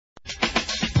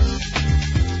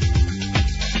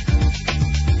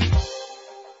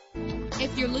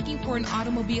for an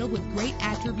automobile with great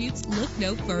attributes, look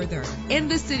no further. In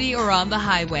the city or on the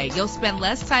highway, you'll spend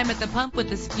less time at the pump with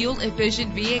this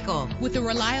fuel-efficient vehicle. With a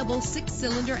reliable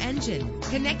 6-cylinder engine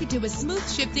connected to a smooth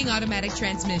shifting automatic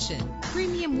transmission,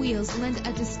 premium wheels lend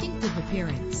a distinctive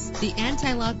appearance. The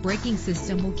anti-lock braking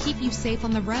system will keep you safe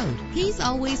on the road. He's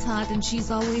always hot and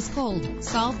she's always cold.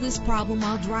 Solve this problem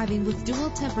while driving with dual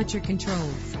temperature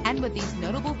controls. And with these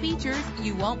notable features,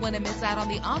 you won't want to miss out on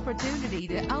the opportunity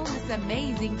to own this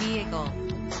amazing vehicle.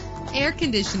 Air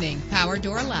conditioning, power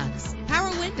door locks, power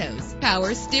windows,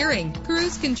 power steering,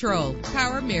 cruise control,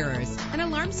 power mirrors, an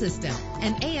alarm system,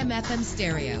 an AM/FM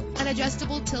stereo, an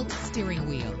adjustable tilt steering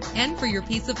wheel. And for your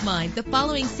peace of mind, the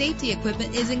following safety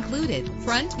equipment is included: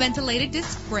 front ventilated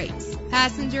disc brakes,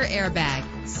 passenger airbag,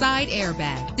 side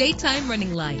airbag, daytime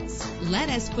running lights. Let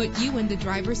us put you in the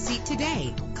driver's seat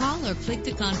today. Call or click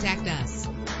to contact us.